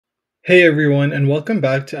Hey everyone, and welcome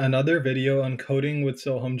back to another video on coding with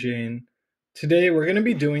Soham Jain. Today we're going to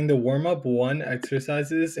be doing the warm-up 1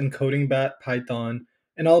 exercises in CodingBat Python,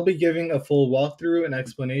 and I'll be giving a full walkthrough and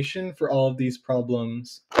explanation for all of these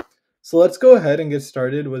problems. So let's go ahead and get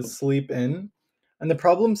started with sleep in. And the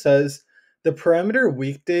problem says the parameter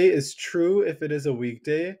weekday is true if it is a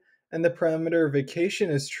weekday, and the parameter vacation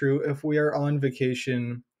is true if we are on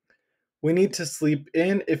vacation. We need to sleep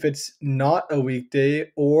in if it's not a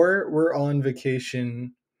weekday or we're on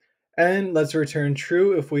vacation. And let's return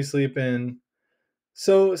true if we sleep in.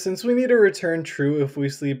 So since we need to return true if we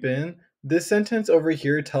sleep in, this sentence over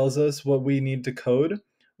here tells us what we need to code,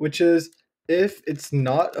 which is if it's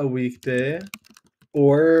not a weekday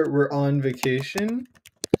or we're on vacation,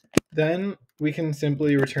 then we can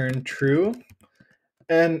simply return true.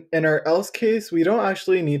 And in our else case, we don't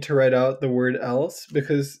actually need to write out the word else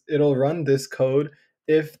because it'll run this code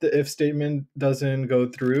if the if statement doesn't go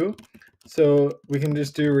through. So we can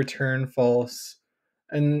just do return false.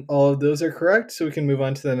 And all of those are correct, so we can move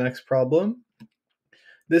on to the next problem.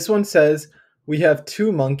 This one says we have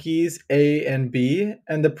two monkeys, A and B,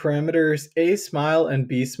 and the parameters A smile and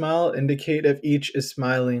B smile indicate if each is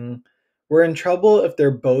smiling. We're in trouble if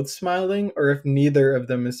they're both smiling or if neither of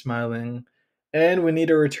them is smiling. And we need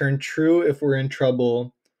to return true if we're in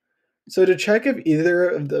trouble. So to check if either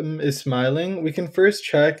of them is smiling, we can first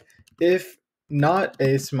check if not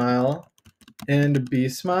A smile and B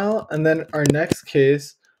smile, and then our next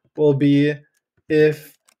case will be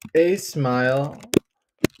if A smile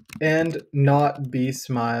and not B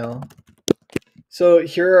smile. So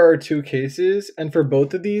here are our two cases, and for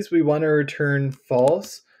both of these we want to return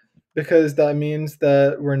false because that means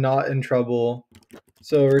that we're not in trouble.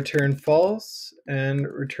 So return false and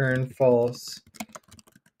return false.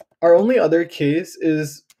 Our only other case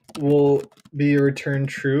will be return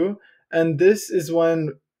true, and this is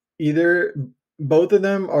when either both of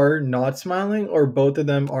them are not smiling or both of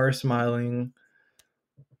them are smiling.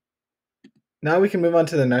 Now we can move on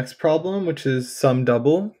to the next problem, which is sum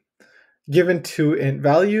double. Given two int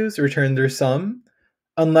values, return their sum.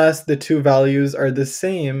 Unless the two values are the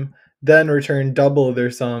same, then return double their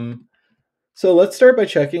sum. So let's start by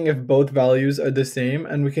checking if both values are the same,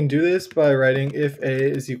 and we can do this by writing if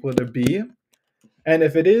A is equal to B. And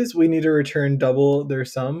if it is, we need to return double their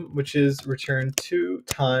sum, which is return 2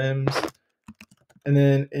 times, and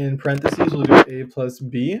then in parentheses we'll do A plus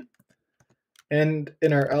B. And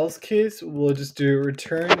in our else case, we'll just do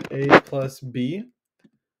return A plus B.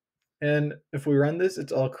 And if we run this,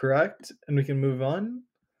 it's all correct, and we can move on.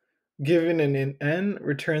 Given an int n,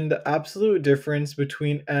 return the absolute difference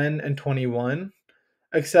between n and 21,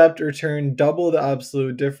 except return double the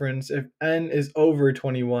absolute difference if n is over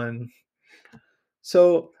 21.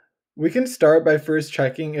 So we can start by first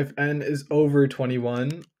checking if n is over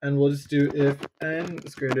 21, and we'll just do if n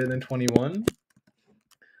is greater than 21.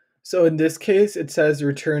 So in this case, it says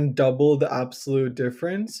return double the absolute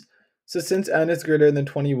difference. So since n is greater than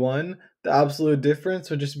 21, the absolute difference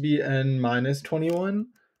would just be n minus 21.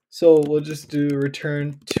 So we'll just do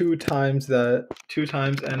return 2 times that, 2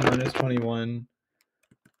 times n minus 21.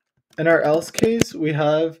 In our else case, we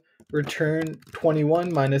have return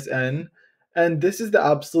 21 minus n, and this is the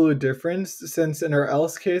absolute difference since in our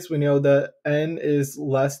else case, we know that n is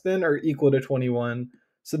less than or equal to 21.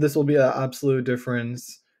 So this will be an absolute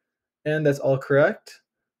difference. And that's all correct.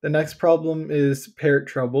 The next problem is parrot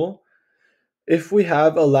trouble. If we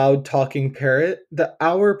have a loud talking parrot, the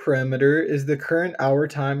hour parameter is the current hour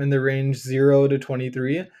time in the range 0 to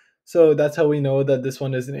 23. So that's how we know that this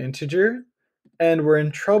one is an integer. And we're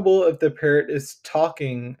in trouble if the parrot is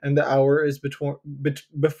talking and the hour is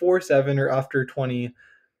before 7 or after 20.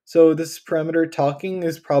 So this parameter talking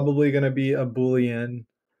is probably going to be a Boolean.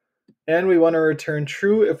 And we want to return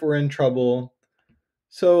true if we're in trouble.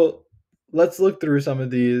 So let's look through some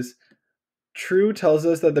of these. True tells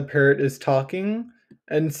us that the parrot is talking,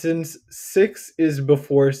 and since 6 is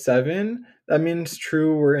before 7, that means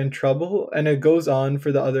true, we're in trouble, and it goes on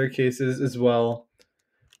for the other cases as well.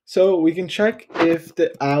 So we can check if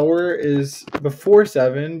the hour is before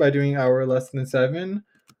 7 by doing hour less than 7,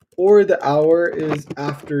 or the hour is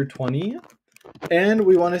after 20, and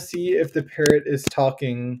we want to see if the parrot is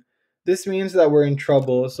talking. This means that we're in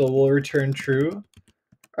trouble, so we'll return true.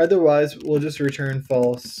 Otherwise, we'll just return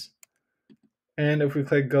false. And if we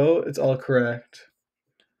click go, it's all correct.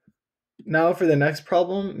 Now for the next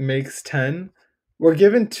problem, makes 10. We're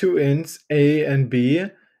given two ints, A and B,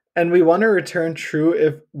 and we want to return true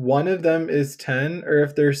if one of them is 10 or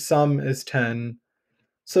if their sum is 10.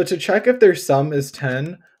 So to check if their sum is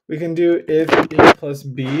 10, we can do if A plus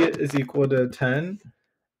B is equal to 10,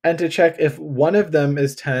 And to check if one of them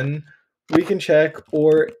is 10, we can check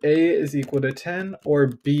or A is equal to 10 or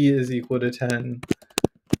B is equal to 10.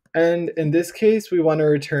 And in this case, we want to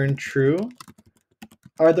return true.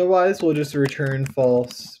 Otherwise, we'll just return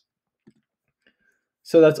false.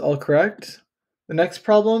 So that's all correct. The next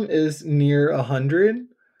problem is near 100.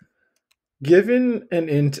 Given an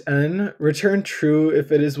int n, return true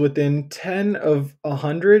if it is within 10 of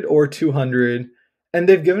 100 or 200. And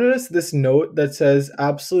they've given us this note that says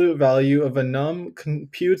absolute value of a num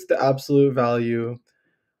computes the absolute value.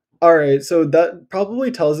 All right, so that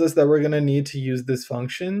probably tells us that we're going to need to use this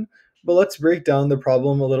function, but let's break down the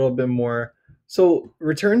problem a little bit more. So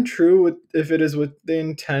return true if it is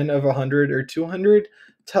within 10 of 100 or 200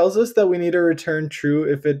 tells us that we need to return true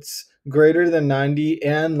if it's greater than 90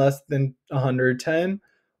 and less than 110,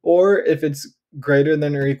 or if it's greater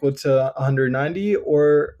than or equal to 190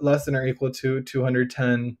 or less than or equal to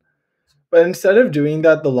 210. But instead of doing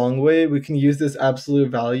that the long way, we can use this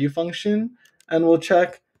absolute value function, and we'll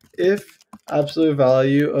check if absolute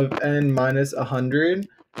value of n minus 100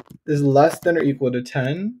 is less than or equal to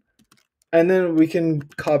 10. And then we can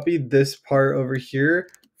copy this part over here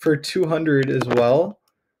for 200 as well.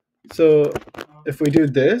 So if we do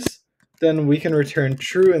this, then we can return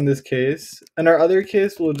true in this case, and our other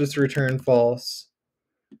case will just return false.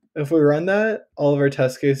 If we run that, all of our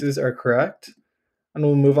test cases are correct. And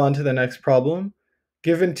we'll move on to the next problem.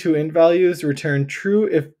 Given two int values, return true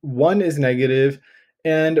if one is negative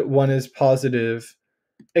and one is positive,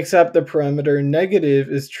 except the parameter negative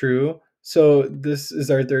is true. So this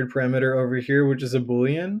is our third parameter over here, which is a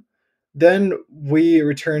Boolean. Then we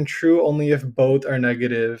return true only if both are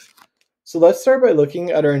negative. So let's start by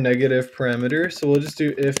looking at our negative parameter. So we'll just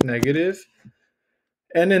do if negative.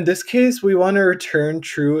 And in this case, we want to return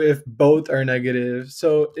true if both are negative.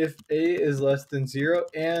 So if A is less than 0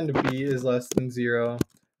 and B is less than 0,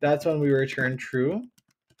 that's when we return true.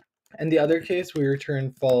 In the other case, we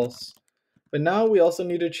return false. But now we also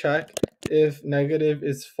need to check if negative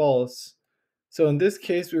is false. So in this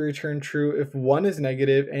case, we return true if one is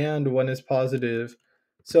negative and one is positive.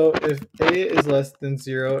 So if A is less than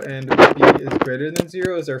 0 and B is greater than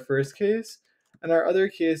 0 is our first case. And our other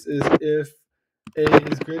case is if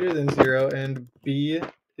A is greater than 0 and B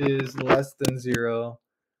is less than 0.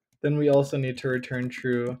 Then we also need to return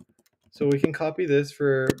true. So we can copy this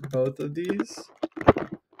for both of these.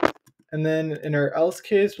 And then in our else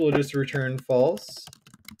case, we'll just return false.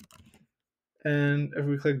 And if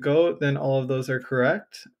we click go, then all of those are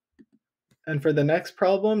correct. And for the next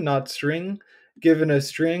problem, not string, given a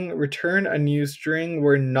string, return a new string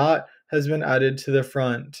where not has been added to the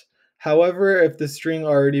front. However, if the string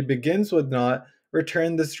already begins with not,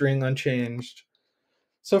 return the string unchanged.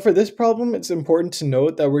 So for this problem, it's important to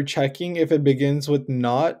note that we're checking if it begins with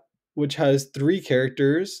not, which has 3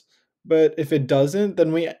 characters, but if it doesn't,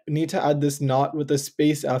 then we need to add this not with a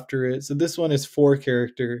space after it. So this one is 4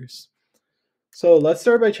 characters. So let's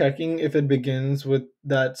start by checking if it begins with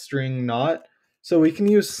that string not. So we can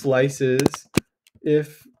use slices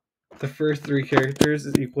if the first 3 characters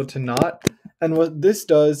is equal to not. And what this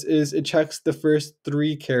does is it checks the first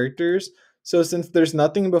 3 characters. So since there's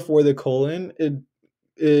nothing before the colon,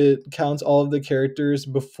 it counts all of the characters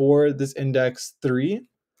before this index 3.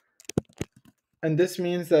 And this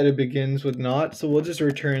means that it begins with not, so we'll just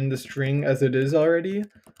return the string as it is already.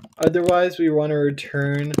 Otherwise, we want to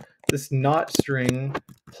return this not string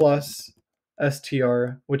plus str,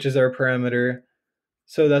 which is our parameter.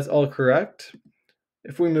 So that's all correct.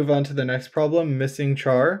 If we move on to the next problem, missing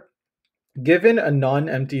char. Given a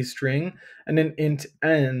non-empty string and an int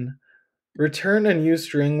n, return a new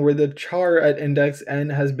string where the char at index n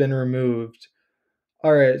has been removed.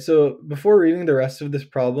 All right, so before reading the rest of this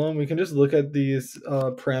problem, we can just look at these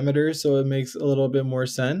parameters so it makes a little bit more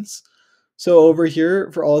sense. So over here,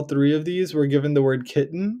 for all 3 of these, we're given the word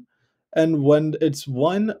kitten. And when it's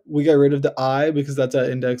 1, we get rid of the I because that's at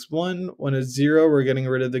index 1. When it's 0, we're getting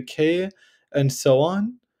rid of the K, and so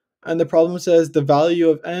on. And the problem says the value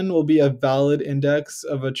of n will be a valid index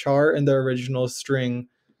of a char in the original string.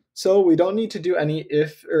 So we don't need to do any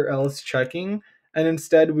if or else checking, and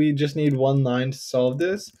instead we just need one line to solve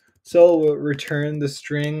this. So we'll return the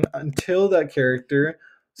string until that character.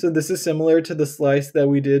 So this is similar to the slice that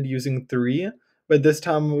we did using 3, but this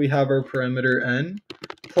time we have our parameter n,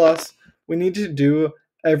 plus we need to do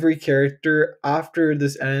every character after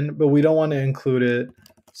this n, but we don't want to include it.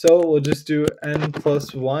 So we'll just do n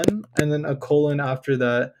plus 1 and then a colon after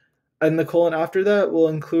that. And the colon after that will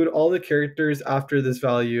include all the characters after this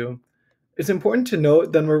value. It's important to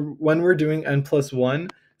note that when we're doing n plus 1,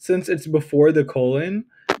 since it's before the colon,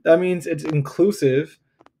 that means it's inclusive,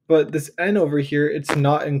 but this n over here, it's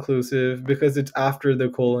not inclusive because it's after the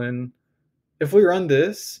colon. If we run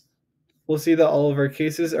this, we'll see that all of our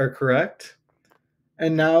cases are correct.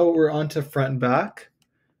 And now we're on to front and back.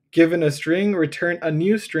 Given a string, return a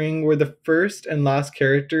new string where the first and last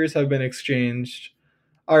characters have been exchanged.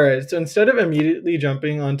 Alright, so instead of immediately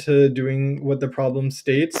jumping onto doing what the problem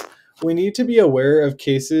states, we need to be aware of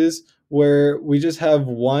cases where we just have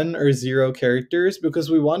 1 or 0 characters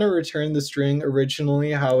because we want to return the string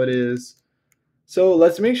originally how it is. So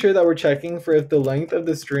let's make sure that we're checking for if the length of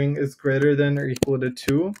the string is greater than or equal to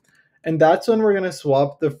 2. And that's when we're going to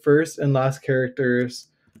swap the first and last characters.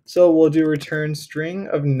 So we'll do return string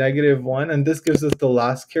of -1, and this gives us the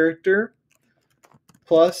last character,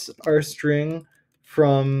 plus our string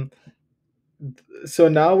from, so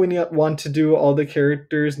now we want to do all the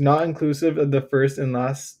characters not inclusive of the first and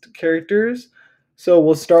last characters. So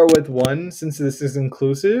we'll start with 1 since this is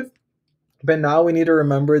inclusive. But now we need to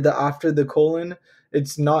remember that after the colon,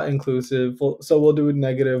 it's not inclusive. So we'll do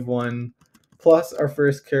 -1 plus our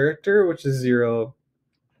first character, which is 0.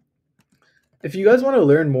 If you guys want to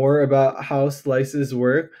learn more about how slices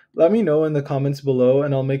work, let me know in the comments below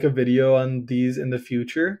and I'll make a video on these in the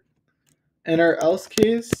future. And our else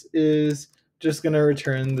case is just going to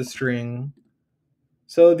return the string.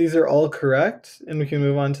 So these are all correct, and we can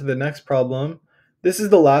move on to the next problem. This is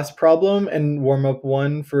the last problem in Warmup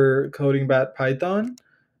 1 for CodingBat Python.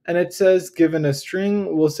 And it says, given a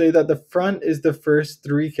string, we'll say that the front is the first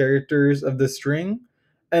 3 characters of the string.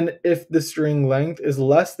 And if the string length is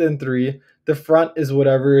less than 3, the front is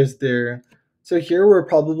whatever is there. So here we're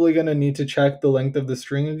probably going to need to check the length of the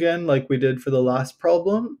string again, like we did for the last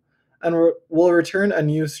problem. And we'll return a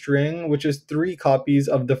new string, which is 3 copies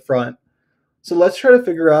of the front. So let's try to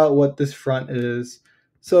figure out what this front is.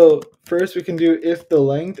 So first we can do if the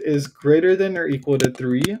length is greater than or equal to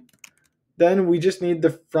 3. Then we just need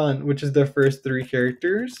the front, which is the first 3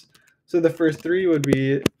 characters. So the first 3 would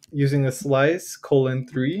be using a slice,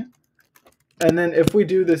 :3. And then if we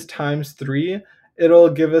do this times 3, it'll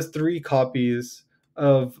give us 3 copies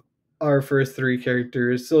of our first 3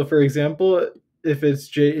 characters. So for example, if it's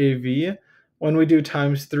JAV, when we do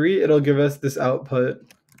times 3, it'll give us this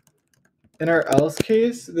output. In our else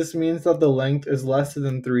case, this means that the length is less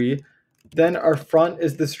than 3. Then our front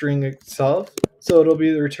is the string itself, so it'll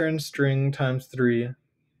be the return string times 3.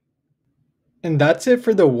 And that's it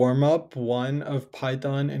for the warm-up 1 of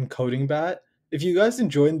Python and CodingBat. If you guys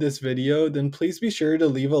enjoyed this video, then please be sure to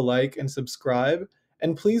leave a like and subscribe.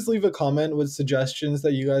 And please leave a comment with suggestions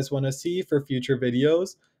that you guys want to see for future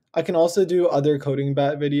videos. I can also do other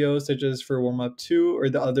CodingBat videos, such as for Warmup 2 or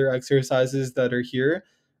the other exercises that are here.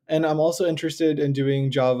 And I'm also interested in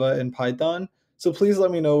doing Java and Python, so please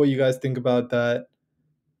let me know what you guys think about that.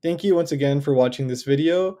 Thank you once again for watching this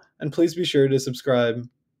video, and please be sure to subscribe.